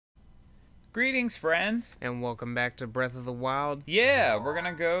Greetings, friends. And welcome back to Breath of the Wild. Yeah, we're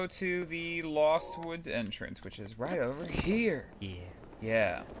gonna go to the Lost Woods entrance, which is right over here. Yeah.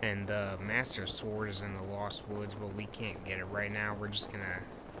 Yeah. And the Master Sword is in the Lost Woods, but we can't get it right now. We're just gonna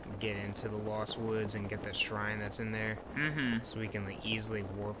get into the Lost Woods and get the shrine that's in there. Mm-hmm. So we can like easily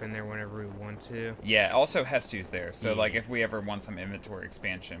warp in there whenever we want to. Yeah, also Hestu's there, so Yeah. like if we ever want some inventory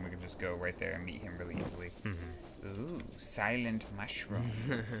expansion, we can just go right there and meet him really easily. Mm-hmm. Ooh, silent mushroom.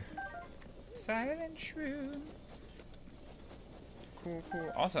 Silent shroom. Cool, cool.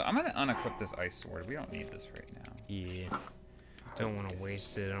 Also, I'm gonna unequip this ice sword. We don't need this right now. Yeah. Don't want to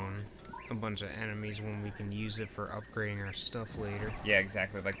waste it on a bunch of enemies when we can use it for upgrading our stuff later. Yeah,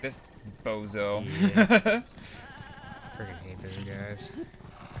 exactly. Like this bozo. Yeah. Freaking hate those guys.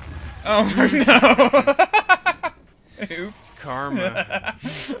 Oh no! Oops. Karma.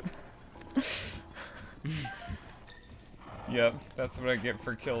 Yep, that's what I get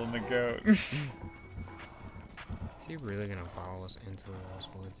for killing the goat. Is he really gonna follow us into the Lost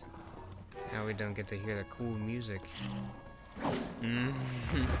Woods? Now we don't get to hear the cool music.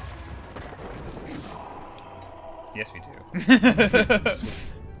 Yes, we do.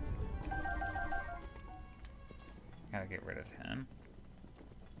 Gotta get rid of him.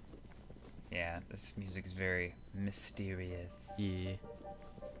 Yeah, this music is very mysterious. Yeah.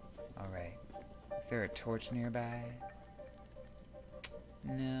 Alright. Is there a torch nearby?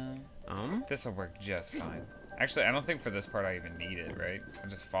 No. This'll work just fine. Actually, I don't think for this part I even need it, right? I'll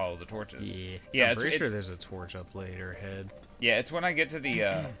just follow the torches. Yeah. Yeah, I'm pretty sure there's a torch up later ahead. Yeah, it's when I get to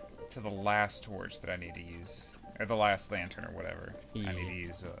the last torch that I need to use. Or the last lantern or whatever. Yeah. I need to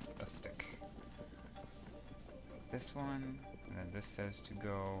use a stick. This one, and then this says to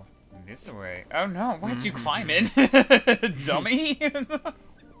go this way. Oh no, why'd you climb it? Dummy!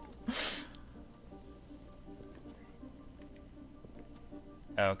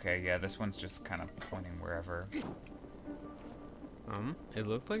 Okay, yeah, this one's just kind of pointing wherever. It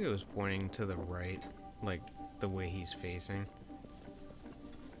looked like it was pointing to the right, like the way he's facing.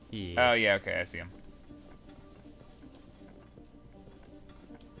 Yeah. Oh yeah, okay, I see him.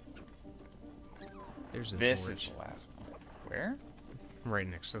 There's the This torch. is the last one. Where? Right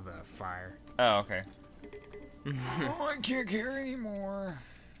next to the fire. Oh, okay. Oh, I can't carry anymore.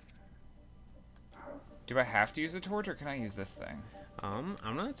 Do I have to use a torch, or can I use this thing? I'm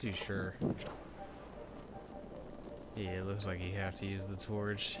not too sure. Yeah, it looks like you have to use the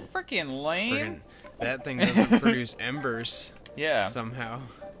torch. Freaking lame. That thing doesn't produce embers. Yeah. Somehow.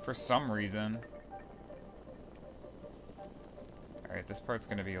 For some reason. Alright, this part's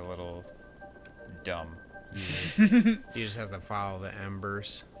gonna be a little dumb. Yeah. You just have to follow the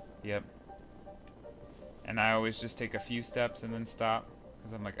embers. Yep. And I always just take a few steps and then stop.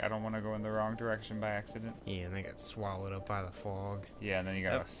 Because I'm like, I don't want to go in the wrong direction by accident. Yeah, and they get swallowed up by the fog. Yeah, and then you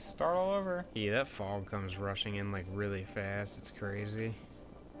gotta start all over. Yeah, that fog comes rushing in like really fast. It's crazy.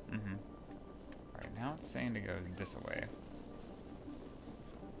 Mm-hmm. Alright, now it's saying to go this way.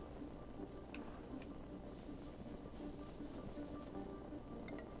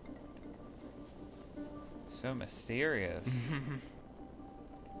 So mysterious.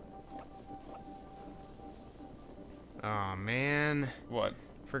 Oh man. What?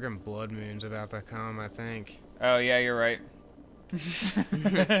 Friggin' Blood Moon's about to come, I think. Oh yeah, you're right.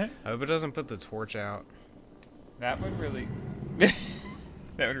 I hope it doesn't put the torch out. That would really... that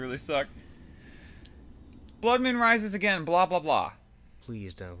would really suck. Blood Moon rises again, blah blah blah.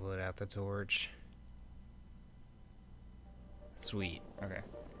 Please don't put out the torch. Sweet. Okay.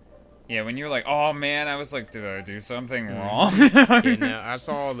 Yeah, when you were like, oh man, I was like, did I do something wrong? Yeah, no, I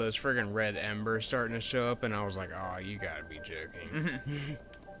saw all those friggin' red embers starting to show up, and I was like, oh, you gotta be joking.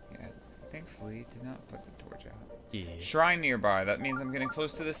 Yeah, thankfully did not put the torch out. Yeah. Shrine nearby, that means I'm getting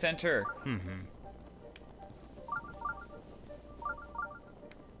close to the center. Mm-hmm.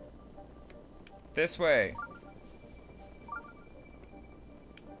 This way.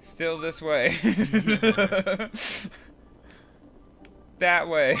 Still this way. That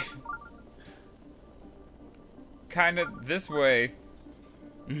way. Kind of this way.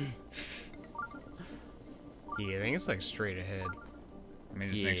 Yeah, I think it's like straight ahead. Let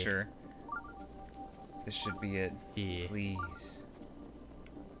me just make Yeah. sure. This should be it. Yeah. Please.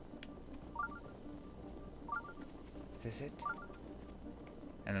 Is this it?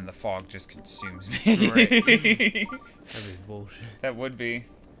 And then the fog just consumes me. Right. That'd be bullshit. That would be.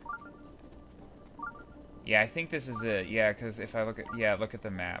 Yeah, I think this is it. Yeah, because if I look at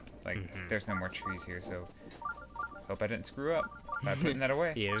the map. Like, there's no more trees here, so hope I didn't screw up by putting that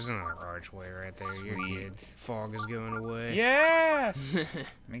away. Yeah, there's another archway right there. You're Sweet. good. Fog is going away. Yes! Let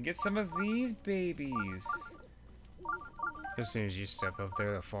me get some of these babies. As soon as you step up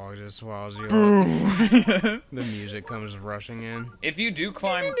there, the fog just swallows you up. Boom. The music comes rushing in. If you do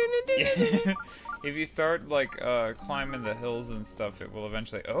climb, if you start like climbing the hills and stuff, it will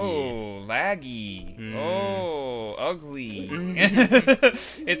eventually. Oh, laggy. Oh, ugly.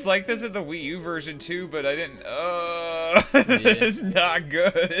 It's like this in the Wii U version too, but I didn't. It's not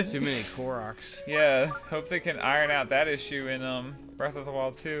good. Too many Koroks. Yeah, hope they can iron out that issue in Breath of the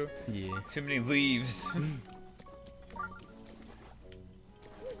Wild 2. Yeah. Too many leaves.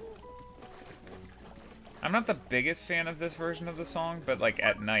 I'm not the biggest fan of this version of the song, but like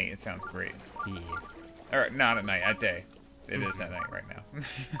at night it sounds great. Yeah. Or not at night, at day. It is at night right now.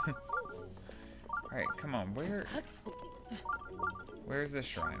 Alright, come on, where's this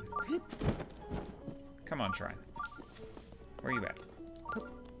shrine? Come on, shrine. Where you at?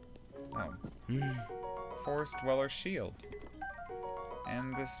 Oh. Forest Dweller Shield.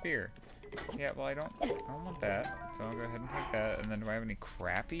 And the spear. Yeah, well I don't want that. So I'll go ahead and take that. And then do I have any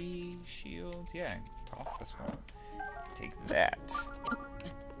crappy shields? Yeah, toss this one. Take that.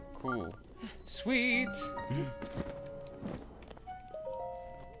 Cool. Sweet!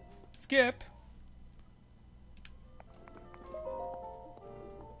 Skip!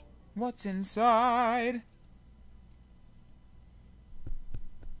 What's inside?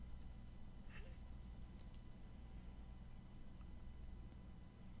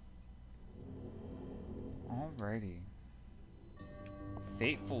 Alrighty.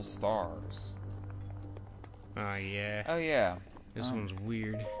 Fateful Stars. Yeah. Oh yeah. This one's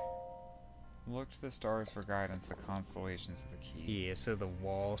weird. Look to the stars for guidance, the constellations of the key. Yeah, so the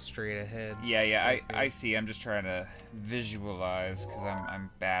wall straight ahead. Yeah, I see. I'm just trying to visualize because I'm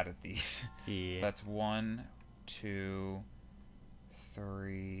bad at these. Yeah. So that's 1, 2,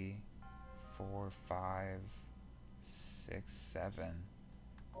 3, 4, 5, 6, 7.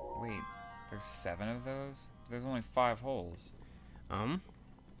 Wait, there's 7 of those? There's only 5 holes.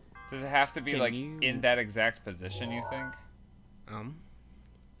 Does it have to be like in that exact position, you think?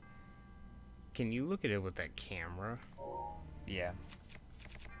 Can you look at it with that camera? Yeah.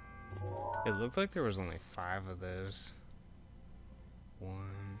 It looked like there was only 5 of those. 1,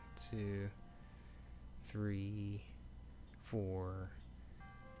 2, 3, 4,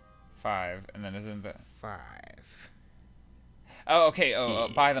 5, and then isn't that 5? Oh, okay. Oh,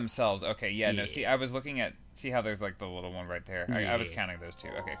 Yeah. by themselves. Okay, yeah, no. Yeah. See, I was looking at. See how there's like the little one right there. I was Yeah. counting those 2.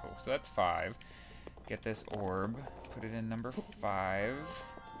 Okay, cool. So that's 5. Get this orb. Put it in number 5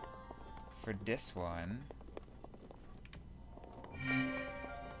 for this one.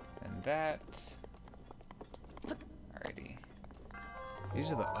 And that. Alrighty. These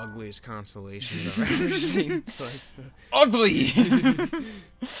are the ugliest constellations I've ever seen. It's like Ugly.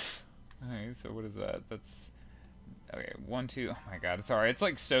 Alright. So what is that? That's. Okay, 1, 2. Oh my god. Sorry, it's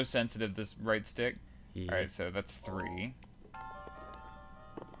like so sensitive. This right stick. yeah. Alright, so that's 3.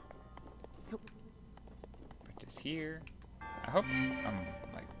 Put this here. I hope I'm,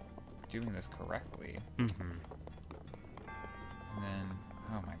 like, doing this correctly. And then,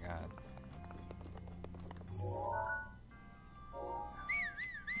 oh my god.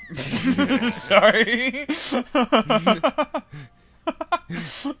 Sorry.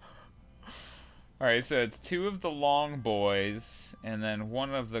 Alright, so it's 2 of the long boys, and then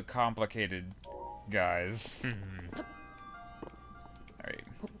 1 of the complicated guys. Alright.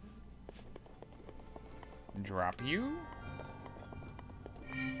 Drop you.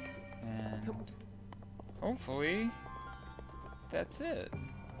 And hopefully that's it.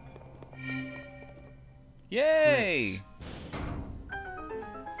 Yay!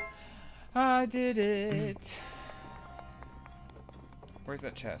 I did it. Where's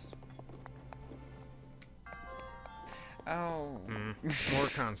that chest? Oh. More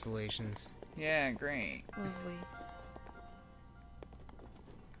constellations. Yeah, great. Lovely.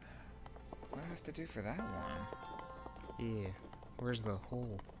 What do I have to do for that one? Yeah. Where's the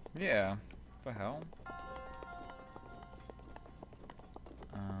hole? Yeah. What the hell?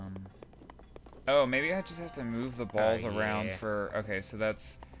 Oh, maybe I just have to move the balls around yeah. for... Okay, so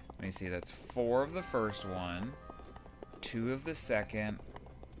that's... Let me see. That's 4 of the first one. 2 of the second.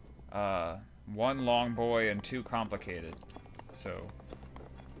 1 long boy and 2 complicated. So...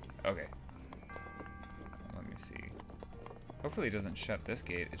 Okay. Let me see. Hopefully it doesn't shut this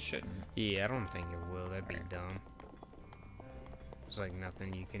gate. It shouldn't. Yeah, I don't think it will. That'd be dumb. There's like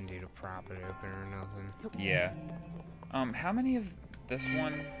nothing you can do to prop it open or nothing. Yeah. How many of this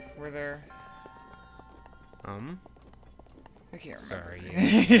one were there? I can't remember. Sorry.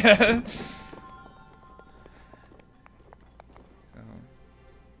 Yeah. So,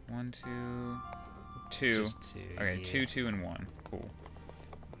 1, 2, 2. Just 2. Okay, yeah. 2, 2, and 1. Cool.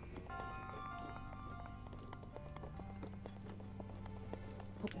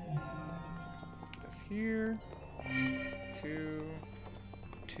 here. 2,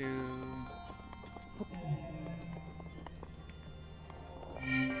 2.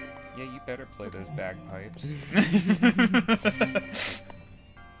 Yeah, you better play those bagpipes.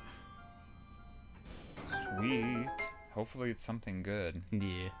 Sweet. Hopefully it's something good.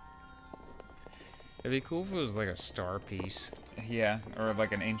 Yeah. It'd be cool if it was like a star piece. Yeah, or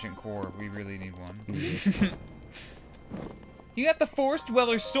like an ancient core. We really need one. Yeah. You got the Forest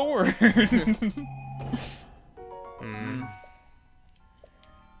Dweller's sword! Mm.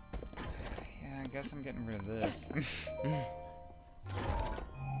 Yeah, I guess I'm getting rid of this.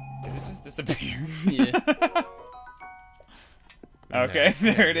 Did it just disappear? Yeah. Okay,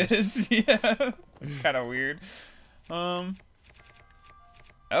 No, there it is. Yeah. It's kind of weird. Oh,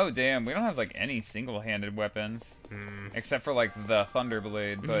 damn. We don't have, like, any single-handed weapons. Mm. Except for, like, the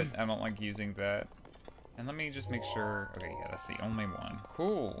Thunderblade, but I don't like using that. And let me just make sure... Okay, yeah, that's the only one.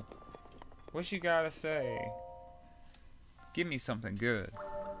 Cool. What you gotta say? Give me something good.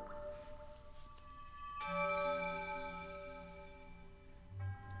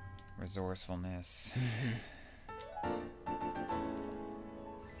 Resourcefulness.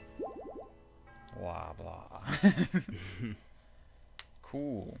 Blah, blah.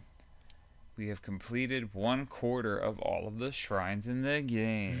 Cool. We have completed 1/4 of all of the shrines in the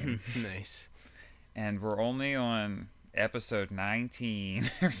game. Nice. And we're only on episode 19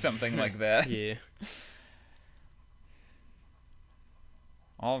 or something like that. Yeah.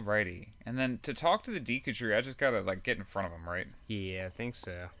 Alrighty. And then to talk to the Deku tree, I just gotta, like, get in front of him, right? Yeah, I think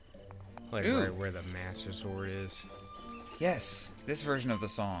so. Like Ooh. right where the Master Sword is. Yes, this version of the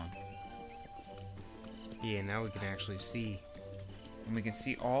song. Yeah, now we can actually see. And we can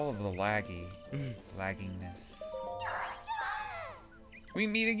see all of the lagginess. We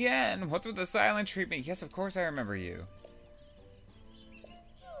meet again! What's with the silent treatment? Yes, of course I remember you.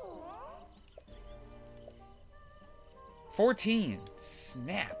 $14.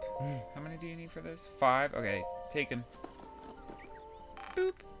 Snap. How many do you need for this? 5? Okay, take him.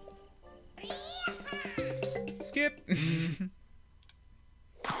 Boop. Skip.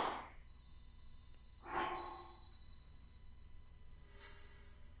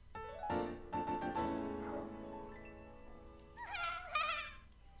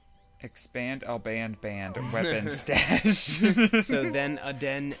 Expand band weapon stash. So then a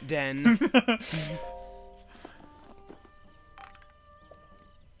den.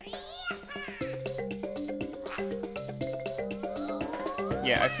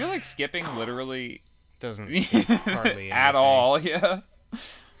 Yeah, I feel like skipping literally Doesn't skip hardly at anything. all, yeah.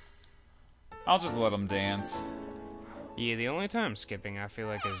 I'll just let them dance. Yeah, the only time skipping I feel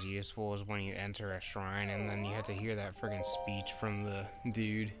like is useful is when you enter a shrine and then you have to hear that friggin' speech from the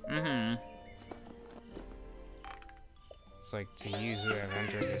dude. Mm-hmm. It's like, to you who have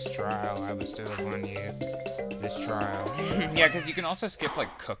entered this trial, I bestow upon you this trial. Yeah, because you can also skip,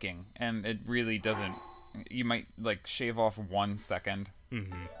 like, cooking, and it really doesn't... You might, like, shave off 1 second.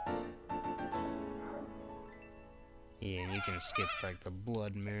 Mm-hmm. Yeah, and you can skip, like, the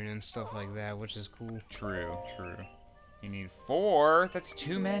blood moon and stuff like that, which is cool. True, true. You need 4. That's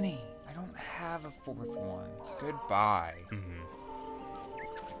too many. I don't have a 4th one. Goodbye. Mm-hmm.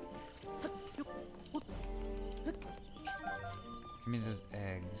 Give me those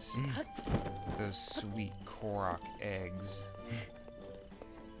eggs. Those sweet Korok eggs.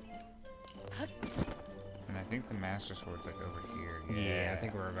 And I think the Master Sword's like over here. Yeah, I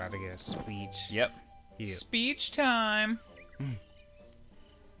think we're about to get a speech. Yep. Yep. Speech time.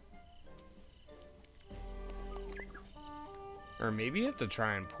 Or maybe you have to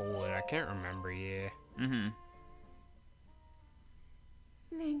try and pull it. I can't remember, yeah. Mm-hmm.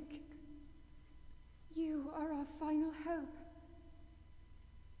 Link, you are our final hope.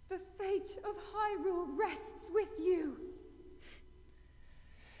 The fate of Hyrule rests with you.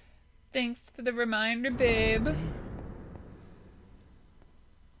 Thanks for the reminder, babe.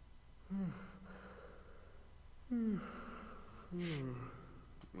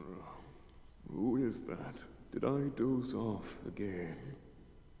 Who is that? Did I doze off again?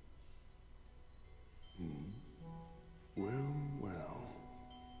 Well.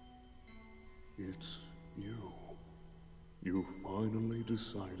 It's you. You finally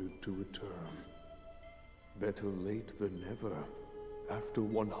decided to return. Better late than never. After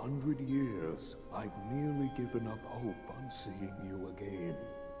 100 years, I'd nearly given up hope on seeing you again.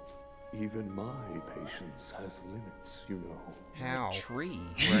 Even my patience has limits, you know. How? Tree.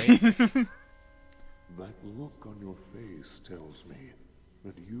 Right? That look on your face tells me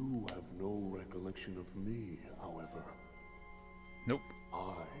that you have no recollection of me, however. Nope.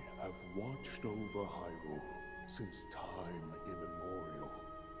 I have watched over Hyrule since time immemorial.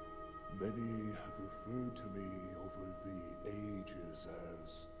 Many have referred to me over the ages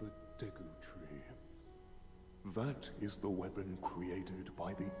as the Deku tree. That is the weapon created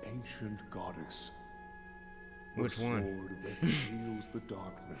by the ancient goddess. Which the one? sword that seals the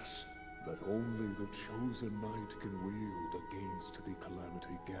darkness that only the chosen knight can wield against the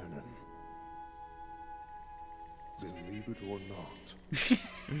Calamity Ganon. Believe it or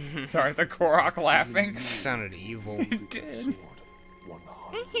not. Sorry, the Korok laughing. Sounded evil. It did.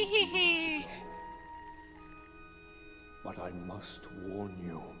 100 years ago. But I must warn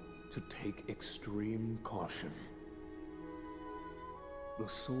you to take extreme caution. The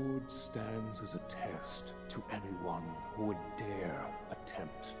sword stands as a test to anyone who would dare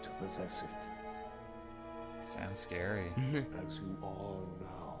attempt to possess it. Sounds scary. As you are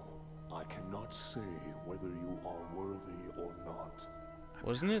now, I cannot say whether you are worthy or not.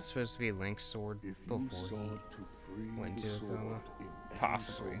 Wasn't it supposed to be Link's sword If you before he sought to free went the to the sword coma? in any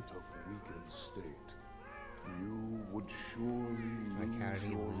Possibly. sort of weakened state, you would surely Like, how lose did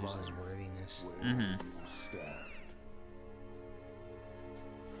he your lose his life worthiness? where you stand.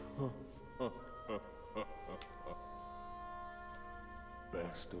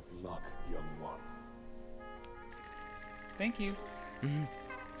 Best of luck, young one. Thank you.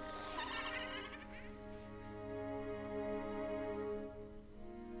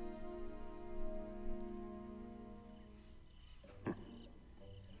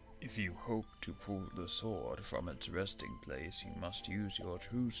 If you hope to pull the sword from its resting place, you must use your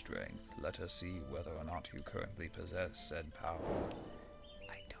true strength. Let us see whether or not you currently possess said power.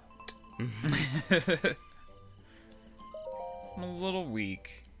 I don't. I'm a little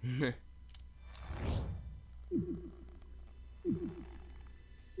weak.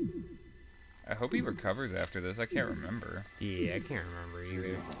 I hope he recovers after this. I can't remember. Yeah, I can't remember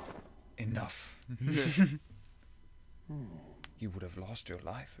either. Enough. You would have lost your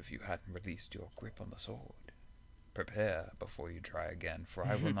life if you hadn't released your grip on the sword. Prepare before you try again, for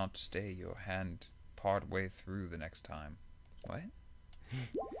I will not stay your hand part way through the next time. What?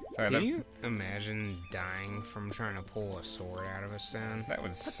 Sorry, Can you imagine dying from trying to pull a sword out of a stone? that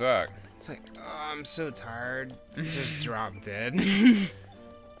would suck. It's like, oh, I'm so tired. Just drop dead.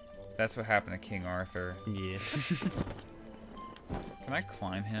 That's what happened to King Arthur. Yeah, Can I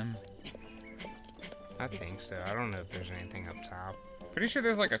climb him? I think so. I don't know if there's anything up top. Pretty sure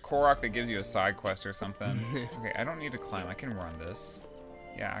there's like a Korok that gives you a side quest or something. Okay, I don't need to climb. I can run this.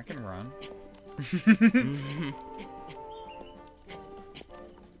 Yeah, I can run.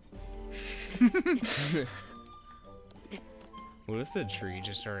 What if the tree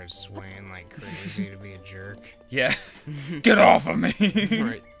just started swaying like crazy to be a jerk? Yeah. Get off of me!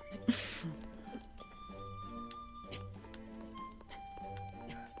 Right.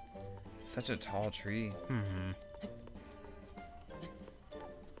 Such a tall tree. Mm-hmm.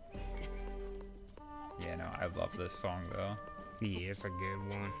 Yeah, no, I love this song though. Yeah, it's a good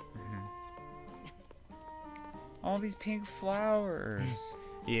one. All these pink flowers.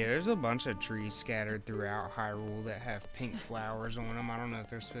 Yeah, there's a bunch of trees scattered throughout Hyrule that have pink flowers on them. I don't know if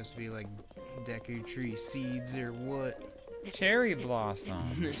they're supposed to be like Deku tree seeds or what. Cherry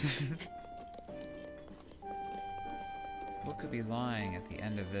blossoms. What could be lying at the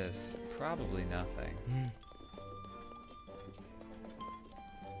end of this? Probably nothing.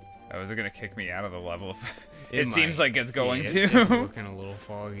 Oh, is it gonna kick me out of the level? It seems might. like it's going Yeah, to. It's looking a little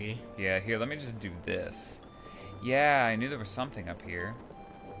foggy. Yeah, here, let me just do this. Yeah, I knew there was something up here.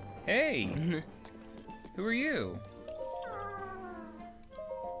 Hey! Who are you?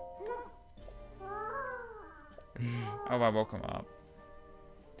 Oh, I woke him up.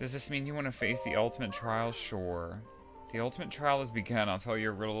 Does this mean you want to face the ultimate trial? Sure. The ultimate trial has begun. I'll tell you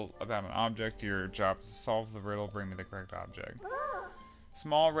a riddle about an object. Your job is to solve the riddle. Bring me the correct object.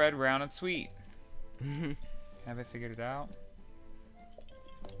 Small, red, round, and sweet. Have I figured it out?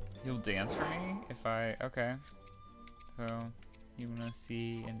 You'll dance for me if I... Okay. So, you want to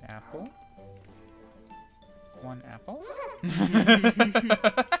see an apple? One apple?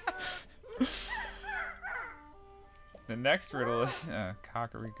 The next riddle is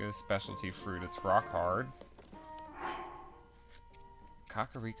Kakariko's specialty fruit. It's rock hard.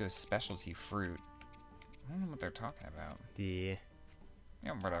 Kakariko's specialty fruit. I don't know what they're talking about. Yeah.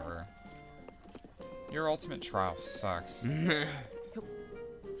 Yeah, whatever. Your ultimate trial sucks.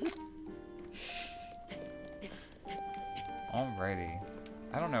 Alrighty.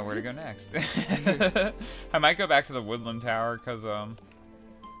 I don't know where to go next. I might go back to the Woodland Tower, because,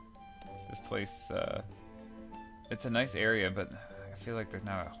 this place, it's a nice area, but I feel like there's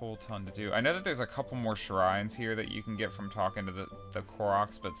not a whole ton to do. I know that there's a couple more shrines here that you can get from talking to the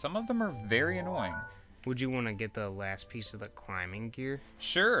Koroks, but some of them are very annoying. Would you want to get the last piece of the climbing gear?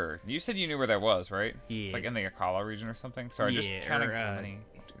 Sure. You said you knew where that was, right? Yeah. It's like in the Akala region or something? Sorry, just Yeah, counting or, how many.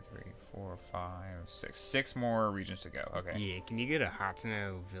 1, 2, 3, 4, 5, 6. 6 more regions to go. Okay. Yeah, can you get a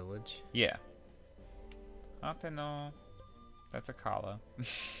Hatano village? Yeah. Hateno. That's Akala.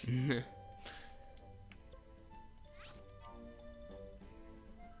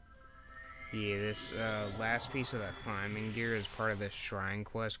 Yeah, this last piece of the climbing gear is part of this shrine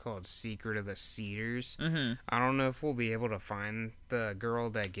quest called Secret of the Cedars. Mm-hmm. I don't know if we'll be able to find the girl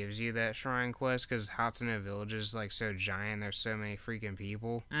that gives you that shrine quest, because Hatsune Village is, like, so giant, there's so many freaking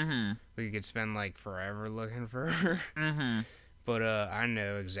people. Mm-hmm. We could spend, like, forever looking for her. Mm-hmm. But, I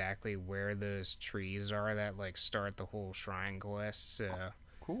know exactly where those trees are that, like, start the whole shrine quest, so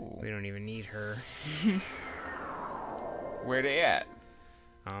Cool. we don't even need her. Where they at?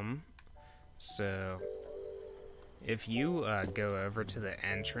 So, if you go over to the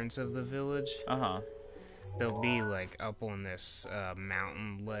entrance of the village, Uh-huh. they'll be, like, up on this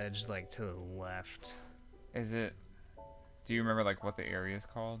mountain ledge, like, to the left. Is it... Do you remember, like, what the area is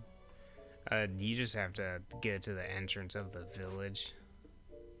called? You just have to go to the entrance of the village.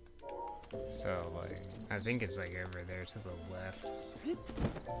 So, like... I think it's, like, over there to the left.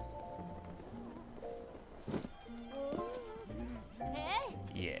 Hey!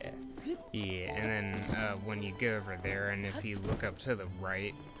 Yeah. Yeah, and then when you go over there, and if you look up to the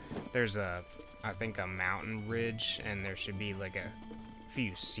right, there's I think a mountain ridge, and there should be like a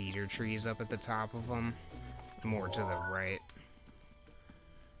few cedar trees up at the top of them. More to the right.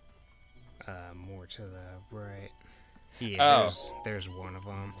 More to the right. Yeah, there's one of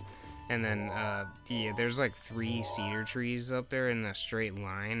them. And then, yeah, there's like 3 cedar trees up there in a straight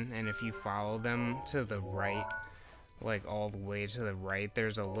line, and if you follow them to the right, like all the way to the right,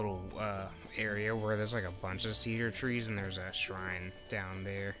 there's a little area where there's like a bunch of cedar trees, and there's a shrine down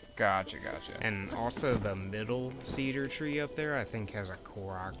there. Gotcha. And also the middle cedar tree up there, I think, has a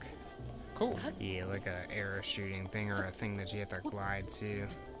Korok. Cool. Yeah, like a arrow shooting thing, or a thing that you have to glide to.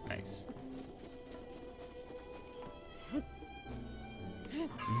 Nice.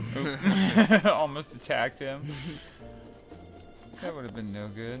 Almost attacked him. That would have been no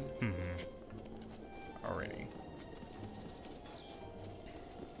good. Alrighty.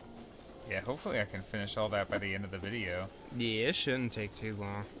 Yeah, hopefully I can finish all that by the end of the video. Yeah, it shouldn't take too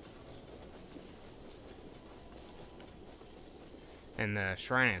long. And the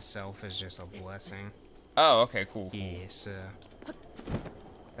shrine itself is just a blessing. Oh, okay, cool. Yeah, so...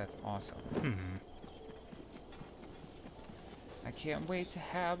 That's awesome. I can't wait to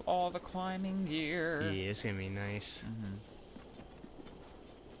have all the climbing gear. Yeah, it's gonna be nice.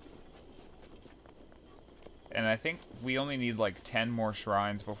 And I think we only need like 10 more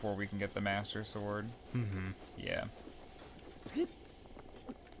shrines before we can get the Master Sword. Yeah. I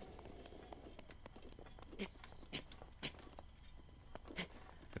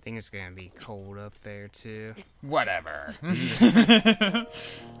think it's gonna be cold up there too. Whatever.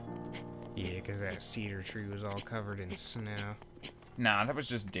 Yeah, because that cedar tree was all covered in snow. Nah, that was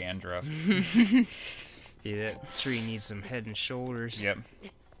just dandruff. Yeah, that tree needs some head and shoulders. Yep.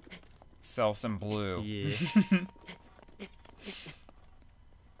 Sell some blue. Yeah.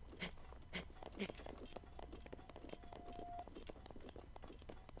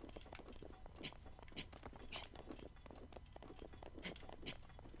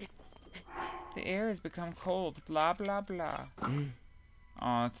 The air has become cold. Blah, blah, blah.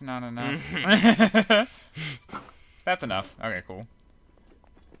 Oh, it's not enough. That's enough. Okay, cool.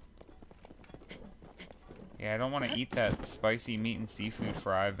 Yeah, I don't want to eat that spicy meat and seafood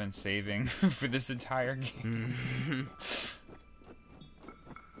fry I've been saving for this entire game.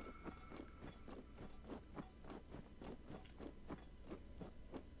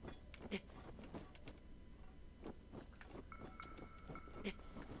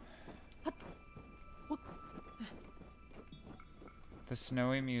 The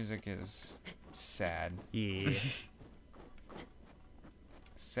snowy music is sad. Yeah.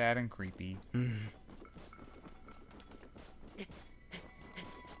 Sad and creepy.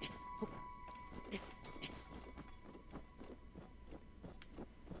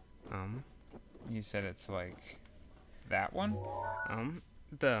 You said it's like that one?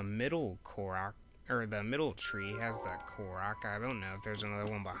 The middle Korok, or the middle tree has that Korok. I don't know if there's another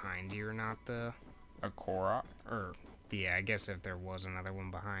one behind you or not, though. A Korok? Or, yeah, I guess if there was another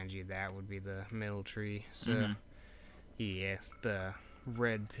one behind you, that would be the middle tree. So, yeah, the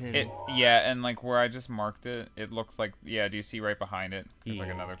red pin. Yeah, and like where I just marked it, it looked like, yeah, do you see right behind it? It's like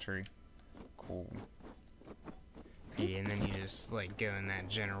another tree. Cool. Yeah, and then you just, like, go in that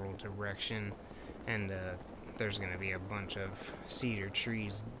general direction, and, there's gonna be a bunch of cedar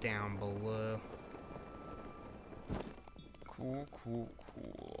trees down below. Cool, cool,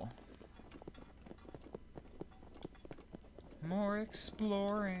 cool. More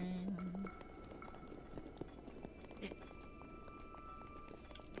exploring.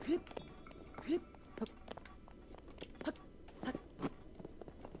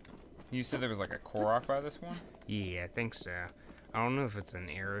 You said there was like a Korok by this one? Yeah, I think so. I don't know if it's an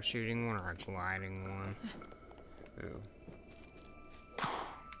arrow shooting one or a gliding one. Ooh.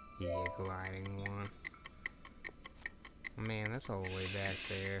 Yeah, gliding one. Man, that's all the way back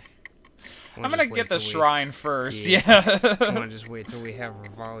there. I'm gonna get the shrine first, yeah. I wanna just wait till we have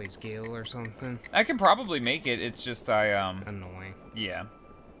Rivali's Gale or something. I can probably make it, it's just Annoying. yeah.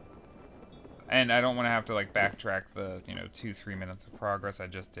 And I don't want to have to like backtrack the, 2-3 minutes of progress I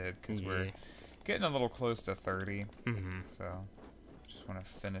just did, because we're getting a little close to 30. So, just want to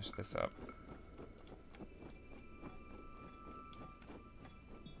finish this up.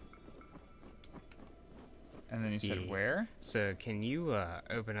 And then you said where? So, can you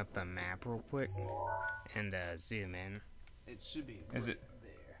open up the map real quick and zoom in? It should be Is it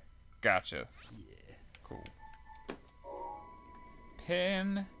there. Gotcha. Yeah. Cool.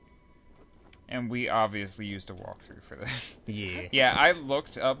 Pin. And we obviously used a walkthrough for this. Yeah. Yeah, I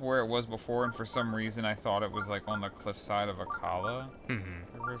looked up where it was before, and for some reason I thought it was like on the cliffside of Akala.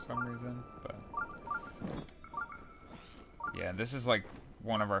 For some reason, but yeah, this is like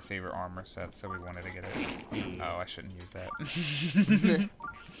one of our favorite armor sets, so we wanted to get it. Oh, I shouldn't use that.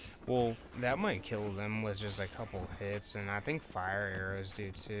 Well, that might kill them with just a couple hits, and I think fire arrows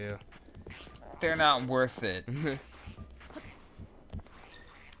do too. They're not worth it.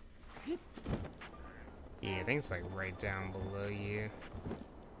 Yeah, I think it's like right down below you.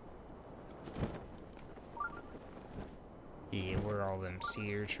 Yeah, where all them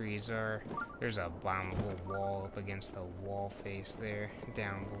cedar trees are. There's a bombable wall up against the wall face there,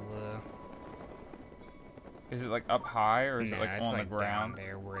 down below. Is it like up high, or is it Nah, like it's on like the ground? down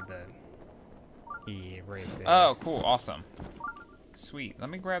there where the... Yeah, right there. Oh, cool, awesome. Sweet.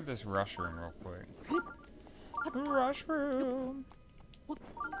 Let me grab this rush room real quick. Rush room.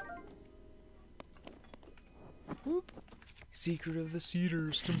 Whoop. Secret of the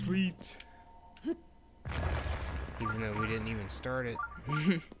Cedars complete. Even though we didn't even start it.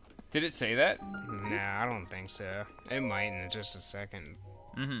 Did it say that? Nah, I don't think so. It might in just a second.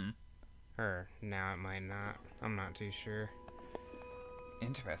 Or now it might not. I'm not too sure.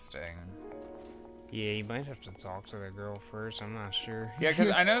 Interesting. Yeah, you might have to talk to the girl first. I'm not sure. Yeah, because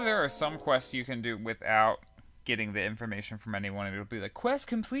I know there are some quests you can do without getting the information from anyone, and it'll be like, quest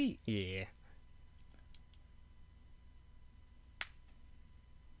complete. Yeah.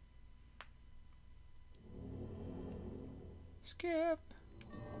 Skip.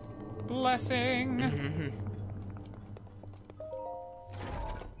 Blessing.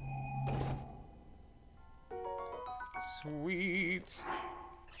 Sweet.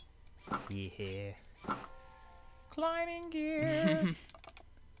 Yeah. Climbing gear.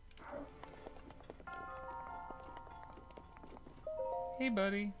 Hey,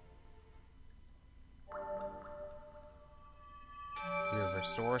 buddy. Your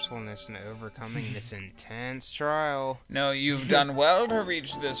resourcefulness in overcoming this intense trial. No, you've done well to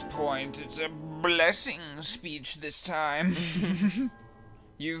reach this point. It's a blessing speech this time.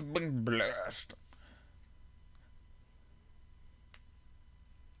 You've been blessed.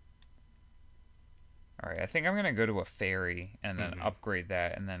 Alright, I think I'm gonna go to a ferry and then upgrade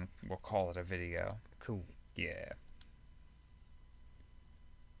that, and then we'll call it a video. Cool. Yeah.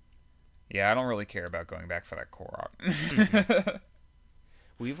 Yeah, I don't really care about going back for that Korok.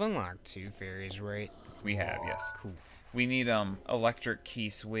 We've unlocked 2 fairies, right? We have, yes. Cool. We need electric key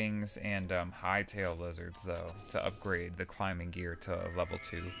swings and hightail lizards though to upgrade the climbing gear to level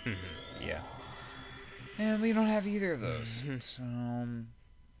 2. Yeah. And we don't have either of those. So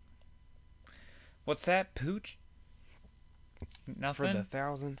what's that, Pooch? Nothing? For the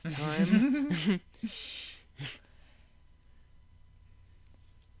 1000th time.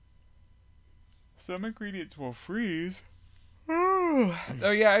 Some ingredients will freeze.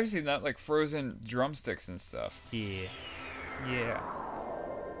 Oh yeah, I've seen that, like frozen drumsticks and stuff. Yeah. Yeah.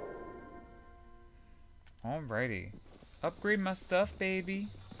 Alrighty. Upgrade my stuff, baby.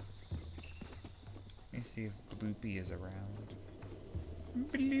 Let me see if Bloopy is around.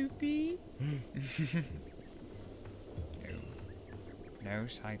 Bloopy? No. No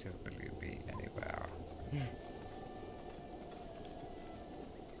sight of Bloopy anywhere.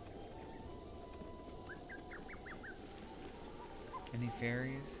 Any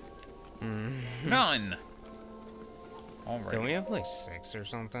fairies? None! Alright. Don't we have like 6 or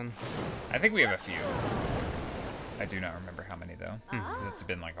something? I think we have a few. I do not remember how many though. 'Cause it's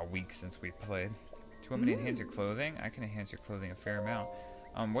been like a week since we played. you want me to enhance your clothing? I can enhance your clothing a fair amount.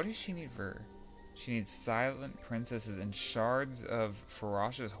 What does she need for... She needs silent princesses and shards of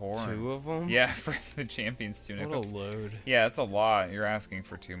ferocious horn. 2 of them? Yeah, for the champion's tunic. What a load. Yeah, that's a lot. You're asking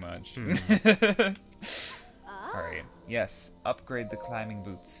for too much. Alright. Yes. Upgrade the climbing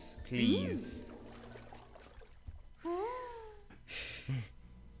boots. Please.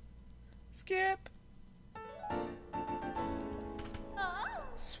 Skip.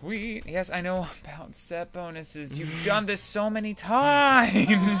 Sweet. Yes, I know about set bonuses. You've done this so many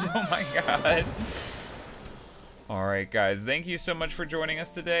times. Oh my god. Alright, guys. Thank you so much for joining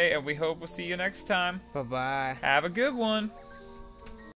us today, and we hope we'll see you next time. Bye-bye. Have a good one.